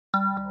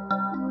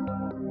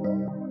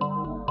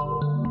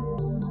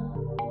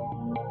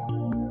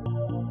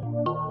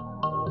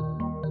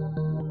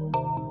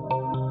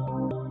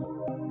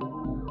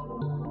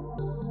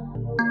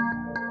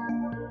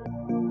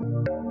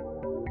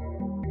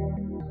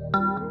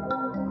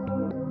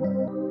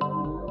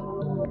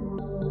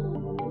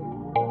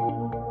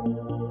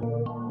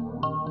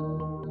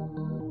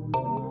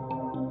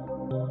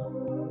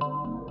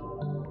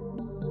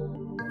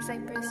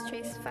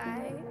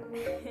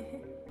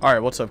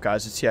Alright, what's up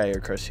guys, it's TI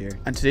Chris here,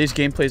 and today's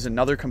gameplay is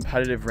another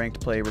competitive ranked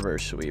play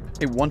reverse sweep.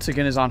 It once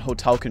again is on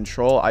hotel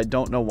control. I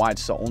don't know why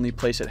it's the only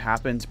place it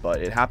happened,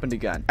 but it happened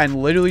again.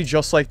 And literally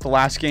just like the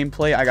last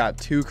gameplay, I got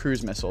 2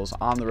 cruise missiles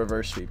on the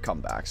reverse sweep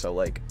comeback. So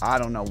like, I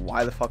don't know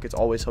why the fuck it's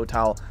always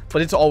hotel,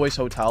 but it's always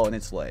hotel and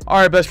it's lit.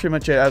 Alright, that's pretty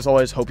much it. As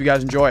always, hope you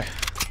guys enjoy.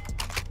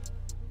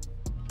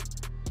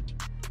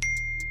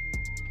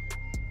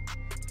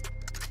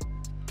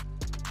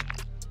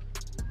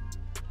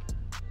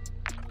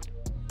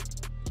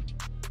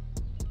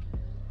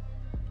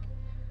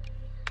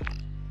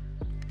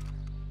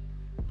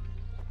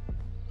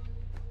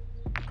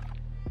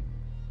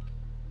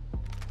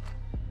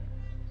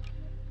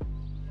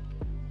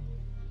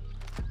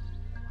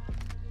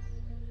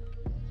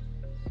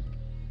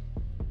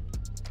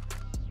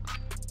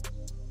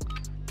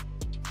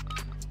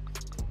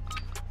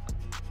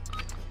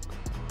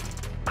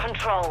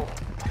 Control.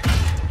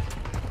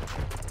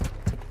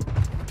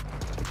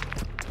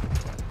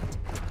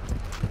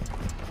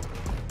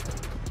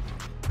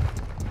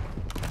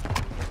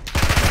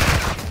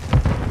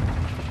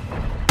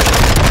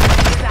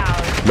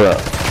 Bruh.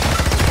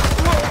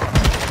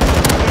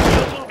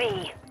 Taking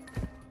B.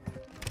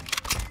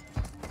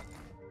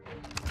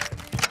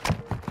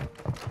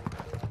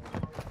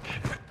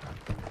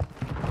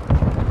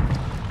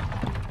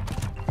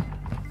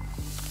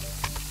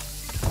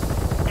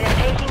 They're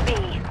taking B.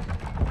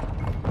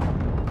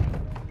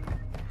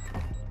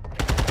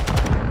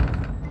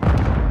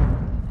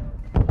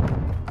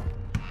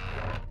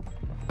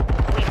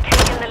 We've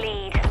taken the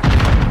lead.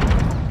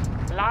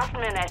 Last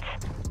minute.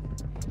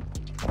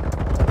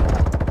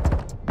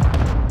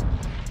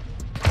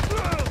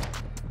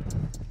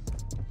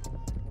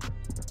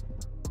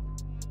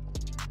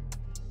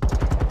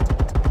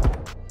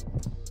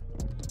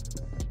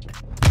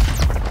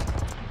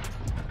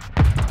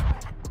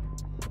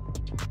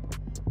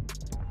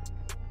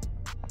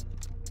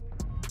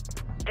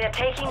 They're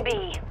taking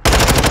B.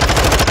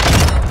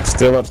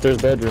 Still upstairs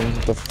bedroom.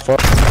 What the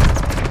fuck?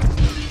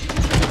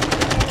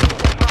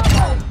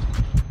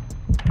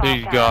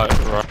 You got it,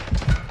 right?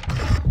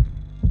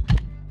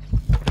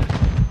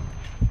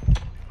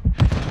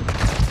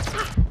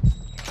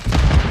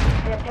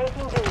 They're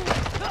taking B.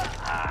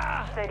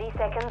 30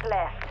 seconds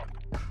left.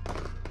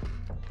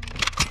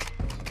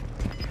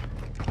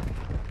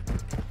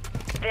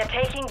 They're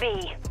taking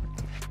B.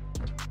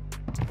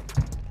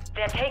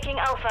 They're taking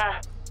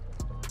Alpha.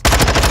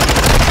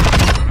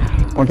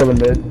 One coming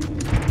mid.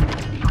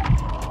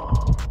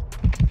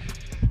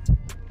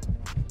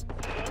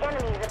 The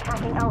enemy's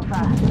attacking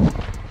Alpha.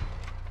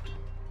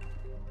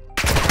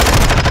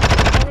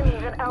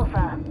 Enemies at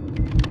Alpha.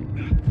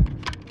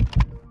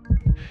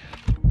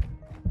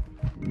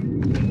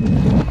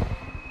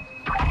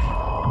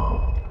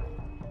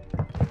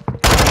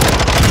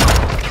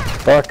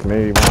 Fuck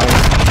me, man.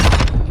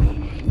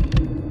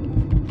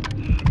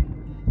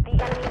 The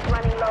enemy's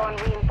running low on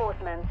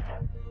reinforcements.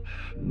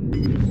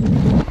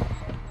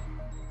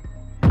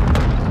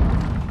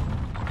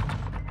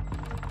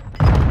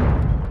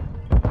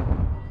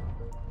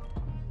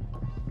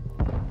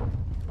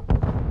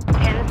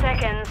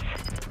 Seconds.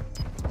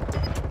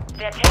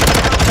 They're taking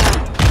Alpha.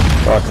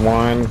 Fuck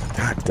one.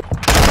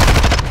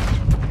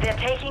 They're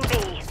taking B.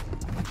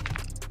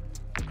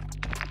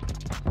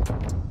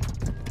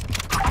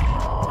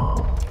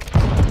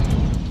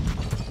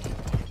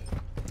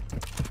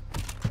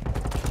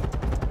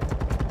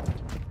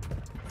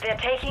 They're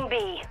taking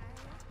B.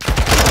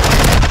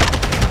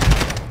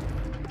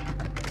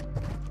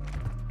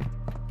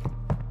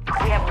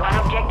 We have one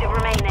objective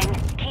remaining.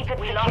 Keep it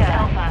secure. Lost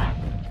Alpha.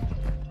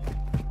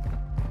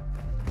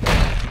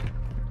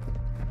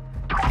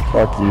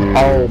 Fuck you.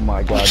 Oh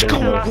my god, there's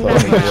no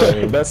fucking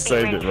way. That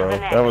saved it, bro.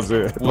 That was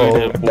it.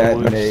 Oh, that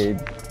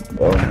nade.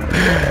 Oh my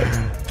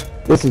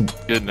god. This is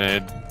Good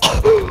nade.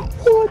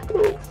 what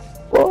the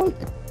fuck?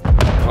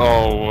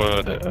 Oh,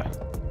 what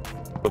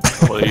a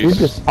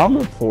place. I'm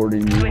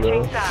reporting you, Switching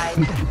bro.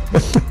 sides.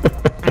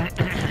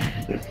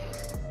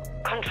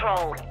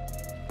 Control.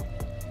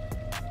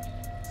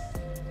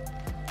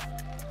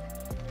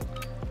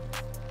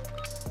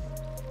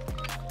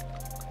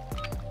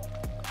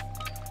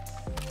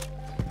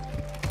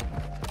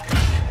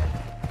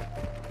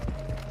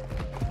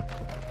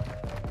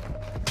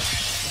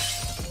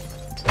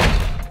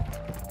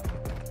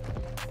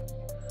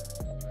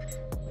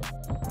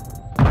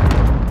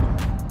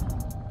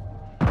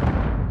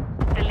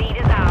 The lead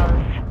is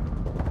ours.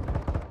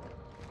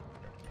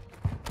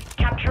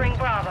 Capturing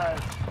Bravo.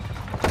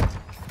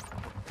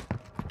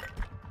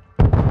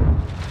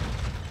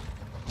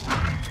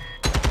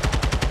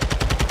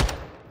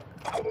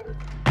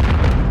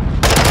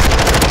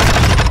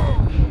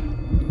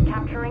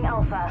 Capturing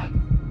Alpha.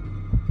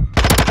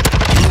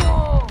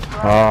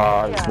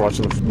 Ah, I'm just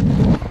watching the.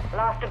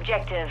 Last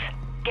objective.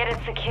 Get it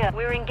secure.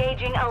 We're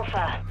engaging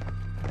Alpha.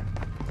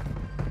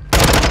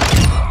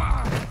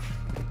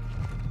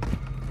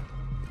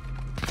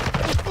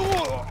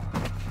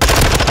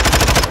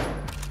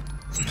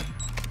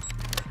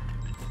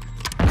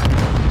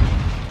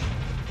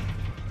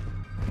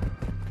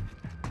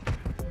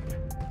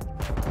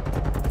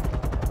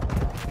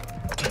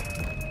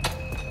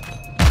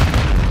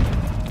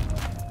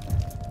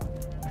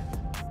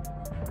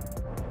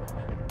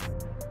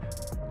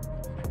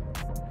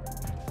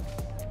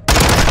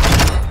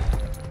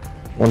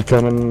 One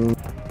coming.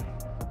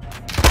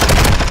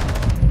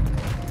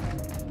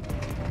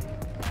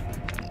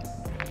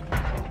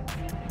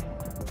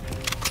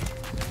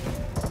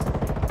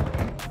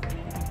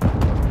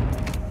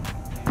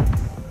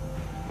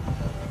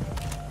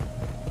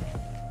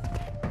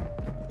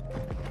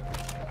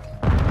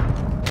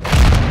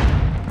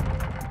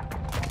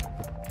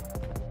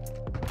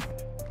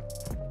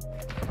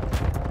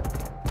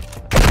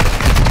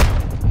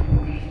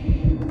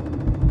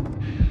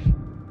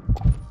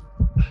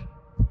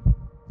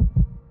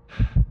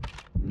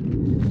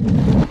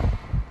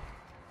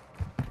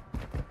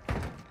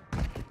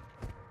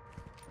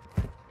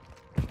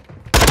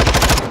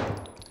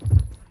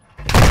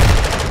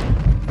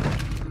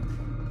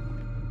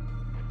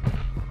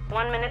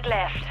 One minute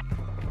left.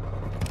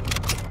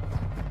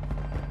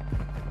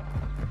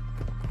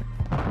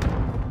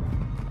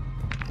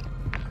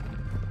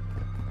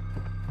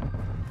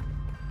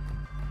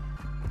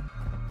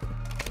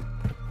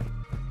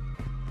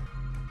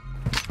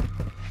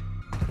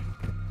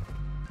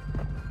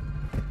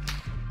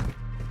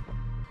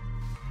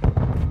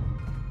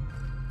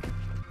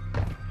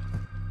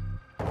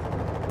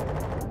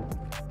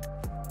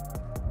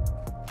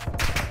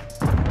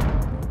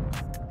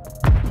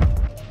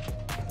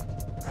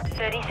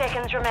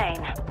 Seconds remain.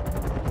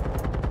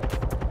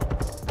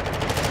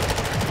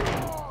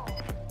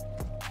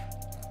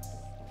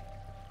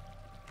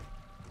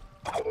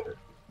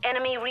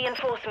 Enemy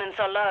reinforcements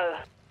are low.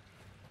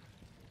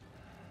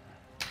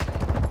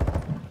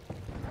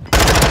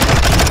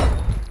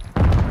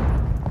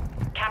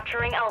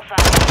 Capturing Alpha.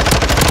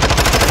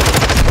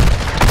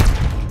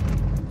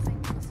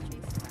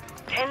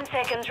 10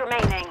 seconds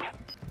remaining.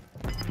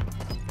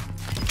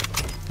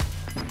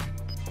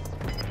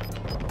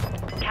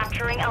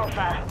 Capturing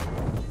Alpha.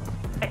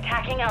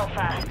 Attacking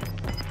Alpha.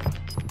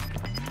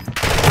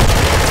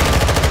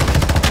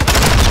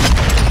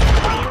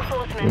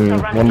 Reinforcements are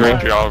running low.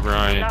 Great job,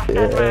 Ryan. Lost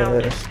that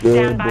round.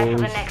 Stand by for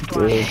the next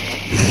one.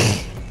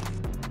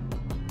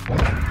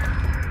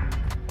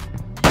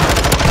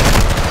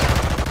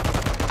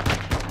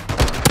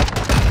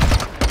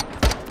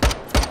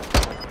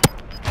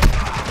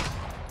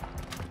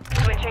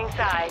 Switching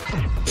sides.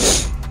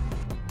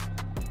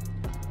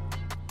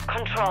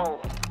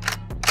 Control.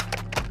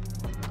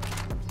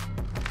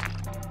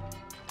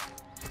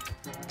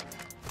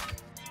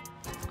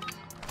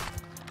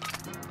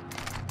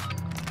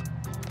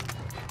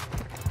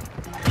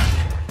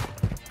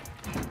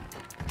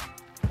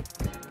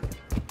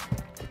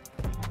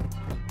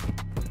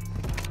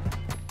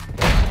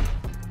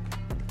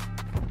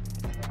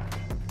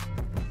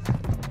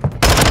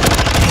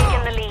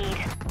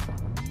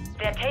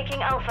 They're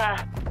taking Alpha.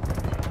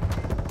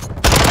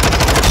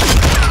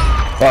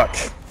 Fuck.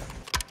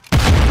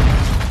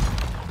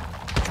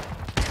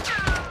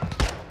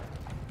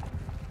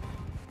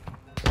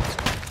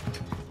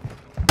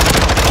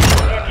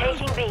 They're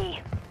taking B.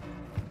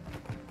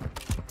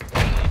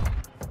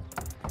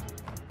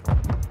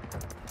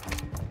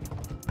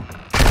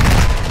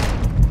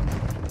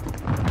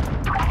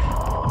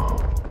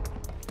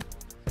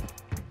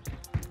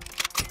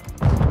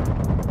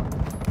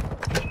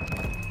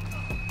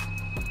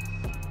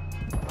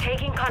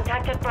 Taking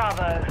contact at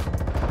Bravo.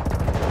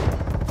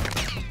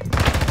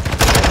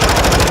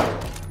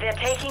 They're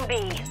taking B.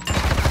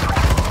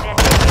 They're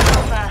taking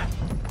Alpha.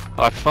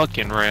 I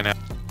fucking ran out.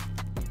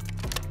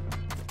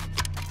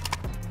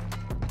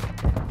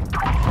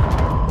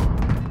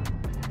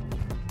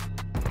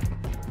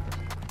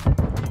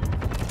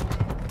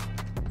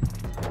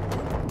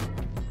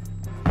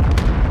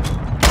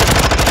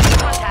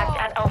 Contact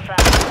at Alpha.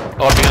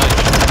 Oh, behind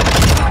you.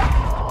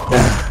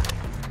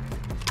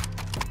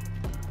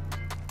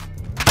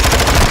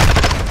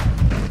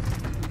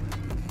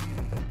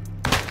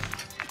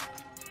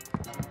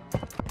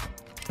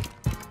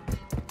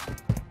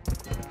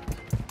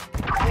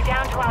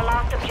 Down to our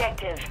last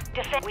objective.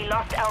 Defend. We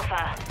lost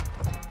Alpha.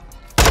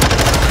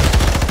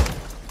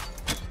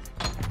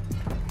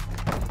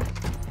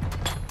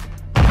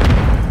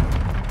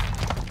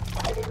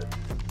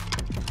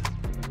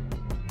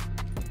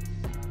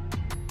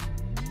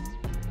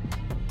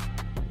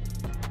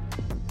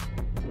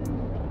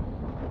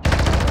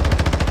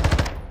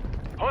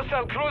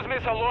 Hostile cruise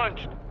missile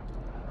launched.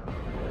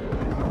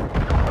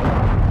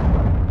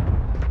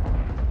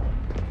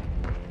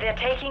 They're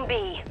taking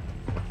B.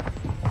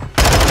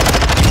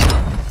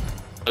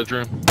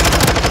 Bedroom.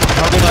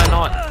 How did I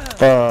not?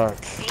 Fuck.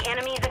 The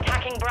enemy is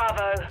attacking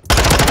Bravo.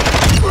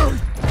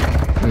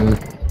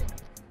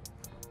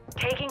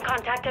 Taking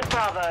contact at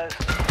Bravo.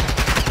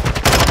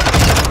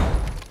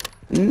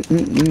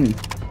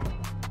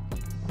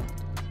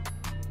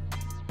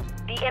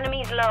 The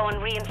enemy's low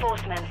on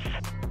reinforcements.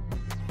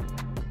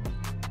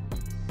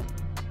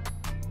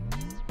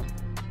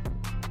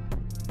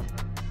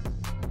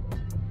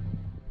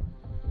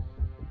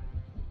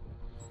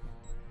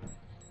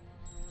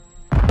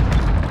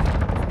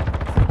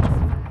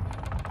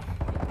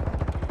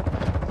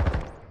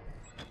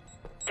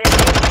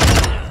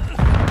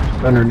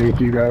 Underneath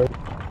you guys.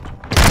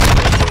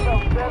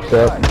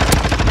 Yep.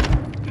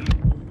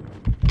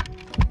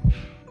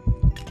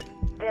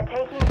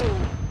 Taking B.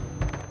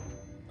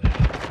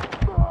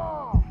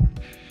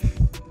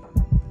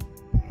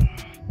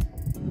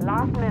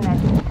 Last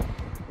minute.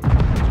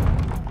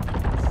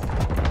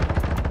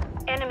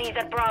 Enemies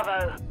at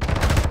Bravo.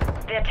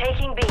 They're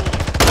taking B.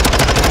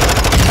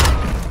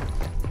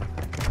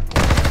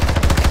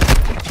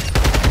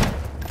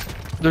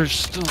 There's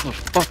still the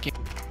fucking...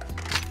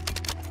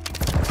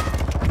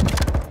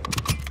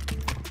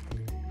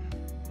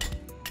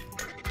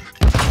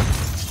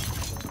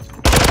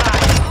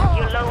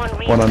 You're low on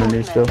One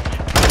underneath still.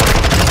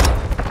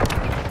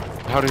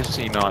 How does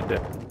he not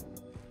dead?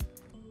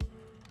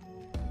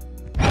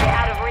 We're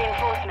out of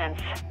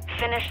reinforcements.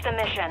 Finish the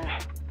mission.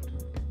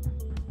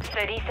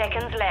 30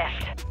 seconds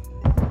left.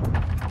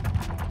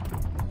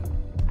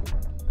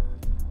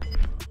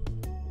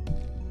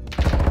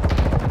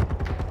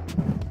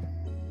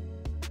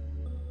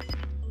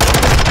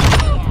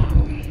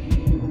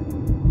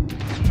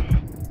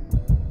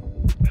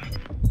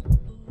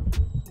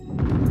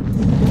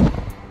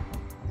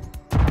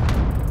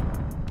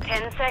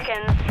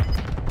 Seconds.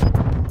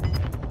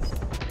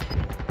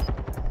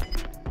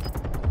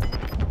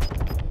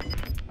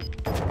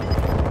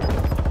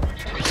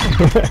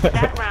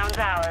 That round's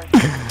ours.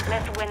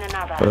 Let's win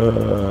another.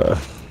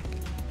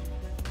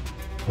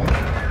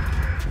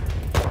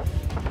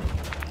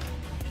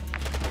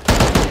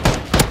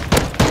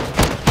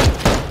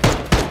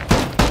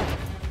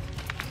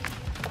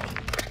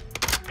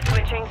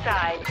 Switching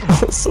sides.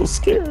 I was so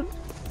scared.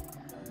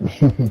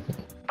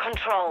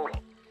 Control.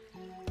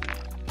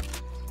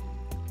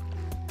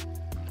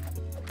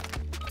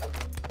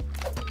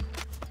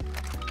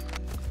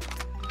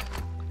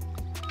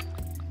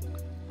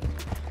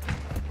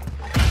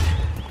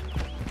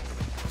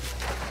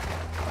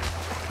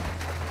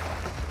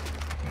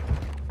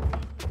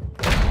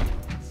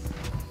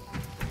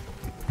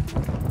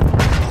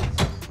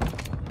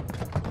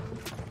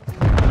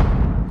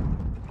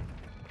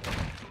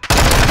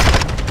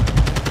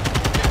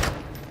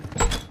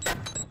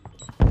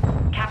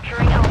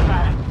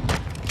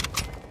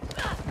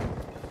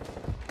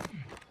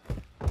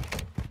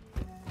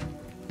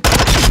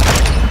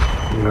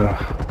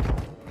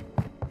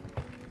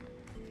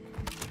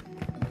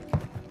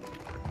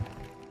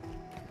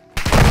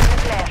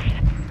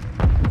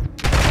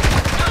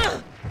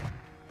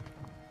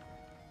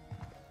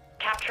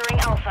 Capturing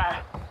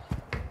Alpha.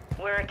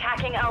 We're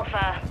attacking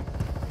Alpha.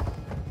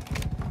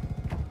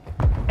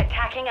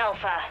 Attacking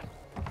Alpha.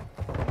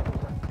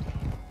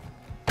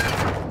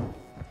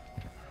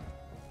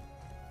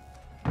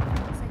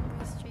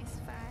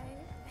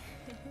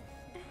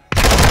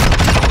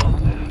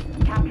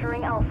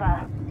 Capturing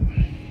Alpha.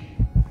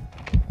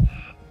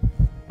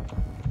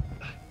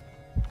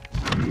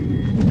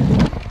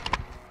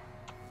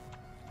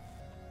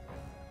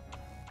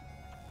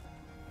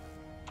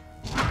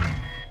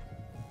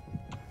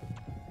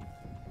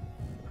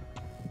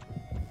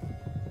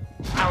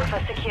 Alpha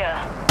secure.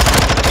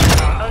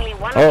 Only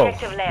one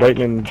objective left.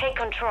 Lightning. Take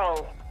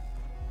control.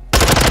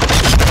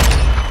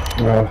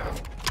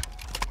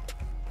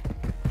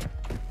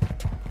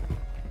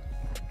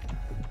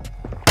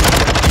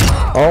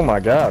 Oh my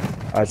god.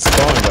 I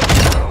spawned it.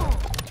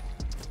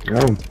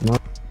 Oh my.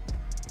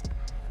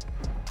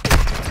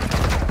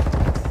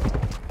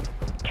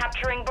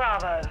 Capturing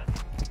Bravo.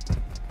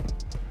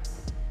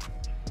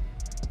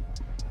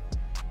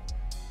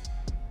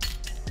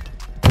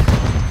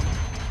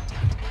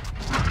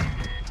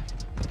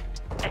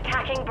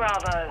 Attacking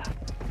Bravo.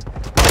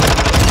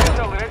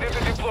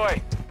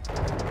 Deploy.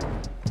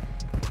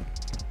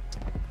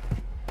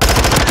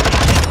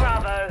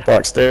 Bravo.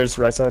 Block stairs,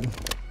 right side.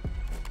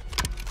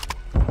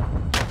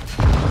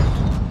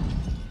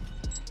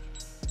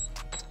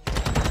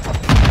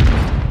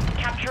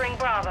 Capturing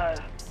Bravo.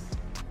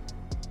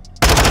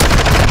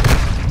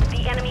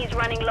 The enemy's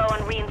running low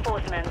on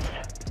reinforcements.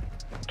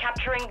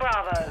 Capturing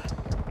Bravo.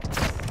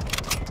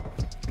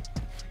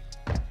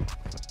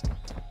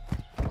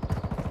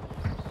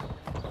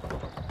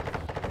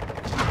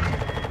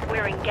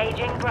 We're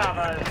engaging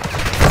Bravo.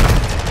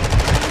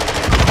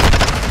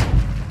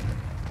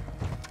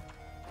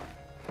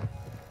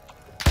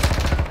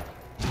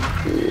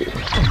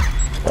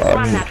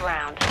 Run that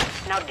round.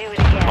 Now do it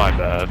again. My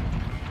bad.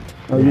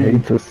 I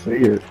hate to see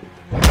it.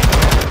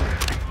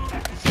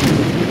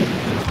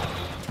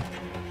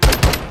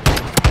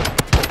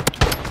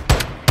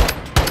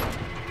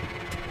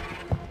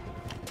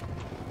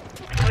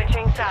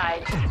 Switching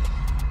sides.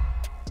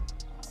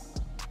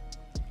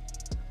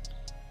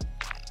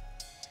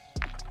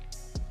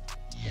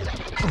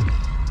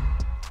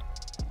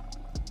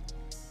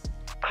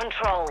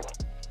 Control.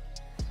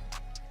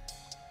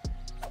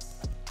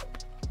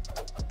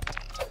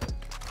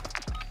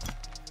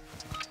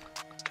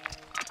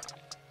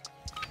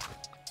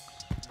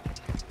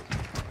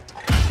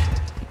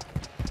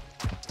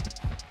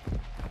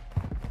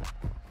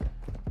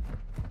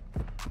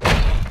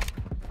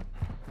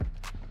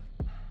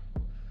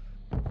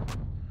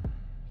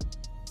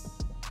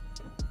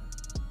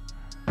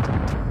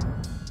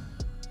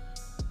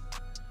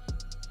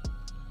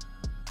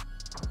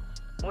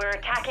 We're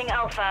attacking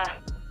Alpha.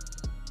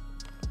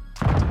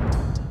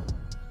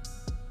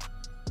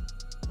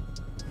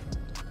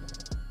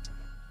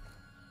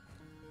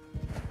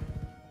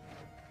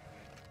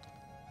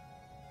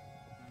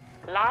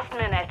 Last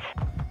minute.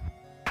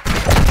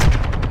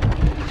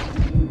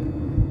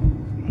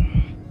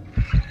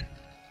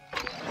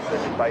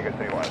 This is Tiger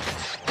 3-1.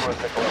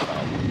 Protocol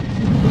now.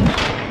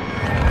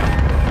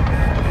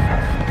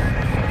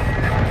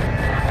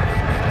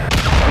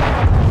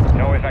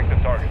 No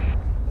effective targets.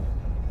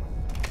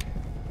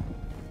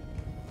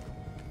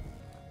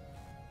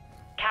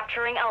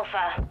 Capturing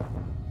Alpha.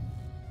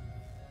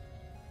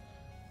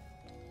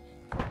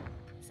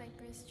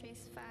 Cypress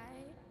Trace 5.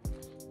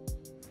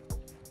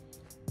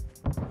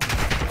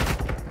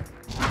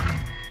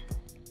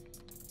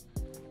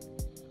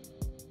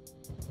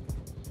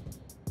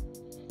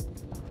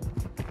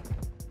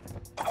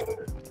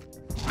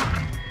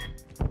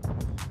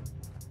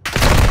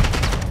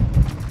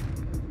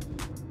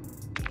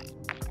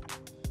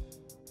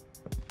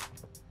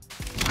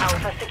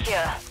 Alpha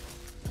secure.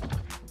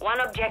 One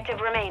objective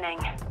remaining.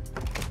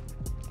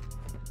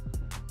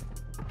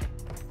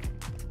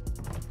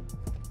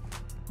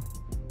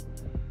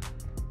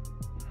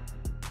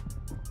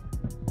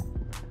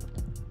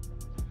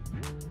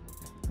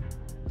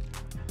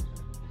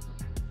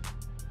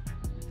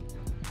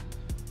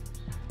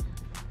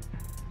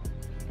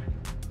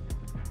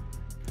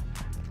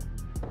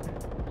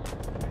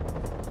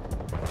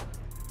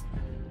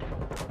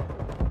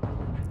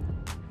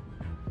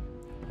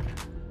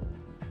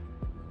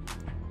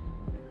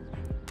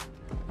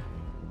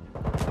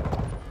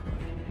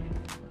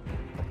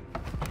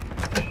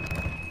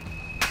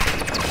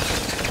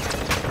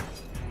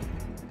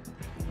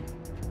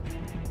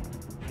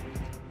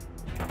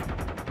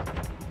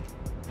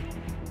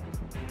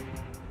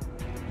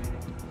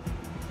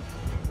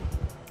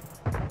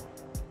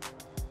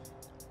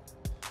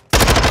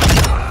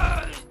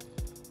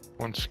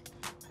 Once.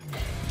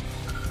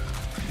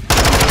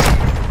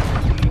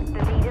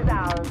 The lead is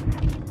ours.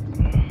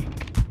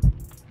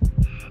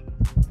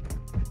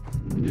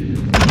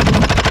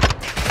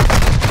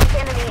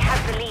 Enemy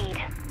has the lead.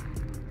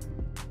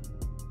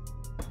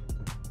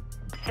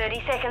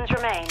 30 seconds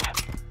remain.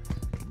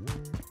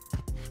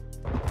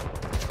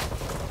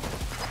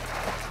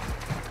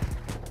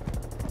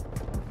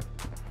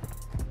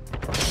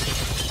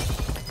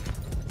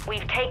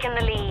 We've taken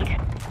the lead.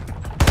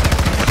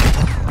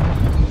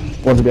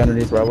 One's to be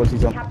underneath Bravo,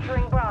 he's on.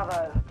 Capturing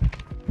Bravo.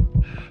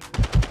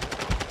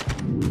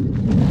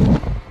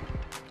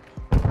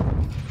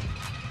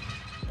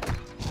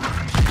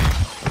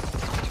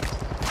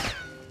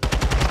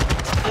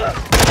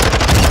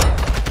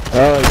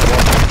 Oh,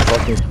 he's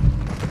fucking.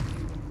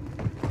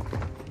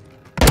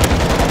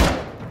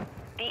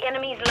 The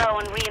enemy's low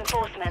on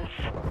reinforcements.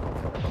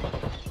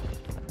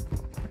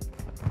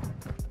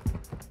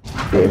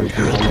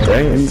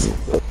 Dang.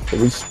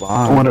 Respawn.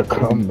 I want to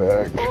come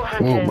back. All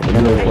hunters.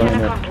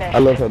 I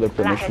love how they're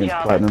punishing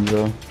platinum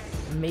though.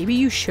 Maybe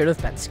you should have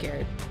been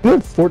scared. You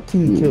had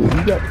 14 kills.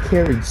 You got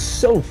carried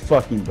so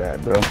fucking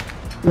bad, bro.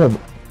 You have in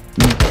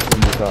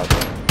the top.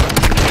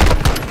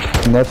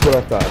 And that's what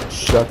I thought.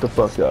 Shut the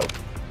fuck up.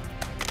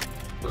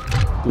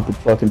 With the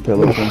fucking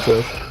pillow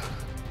princess.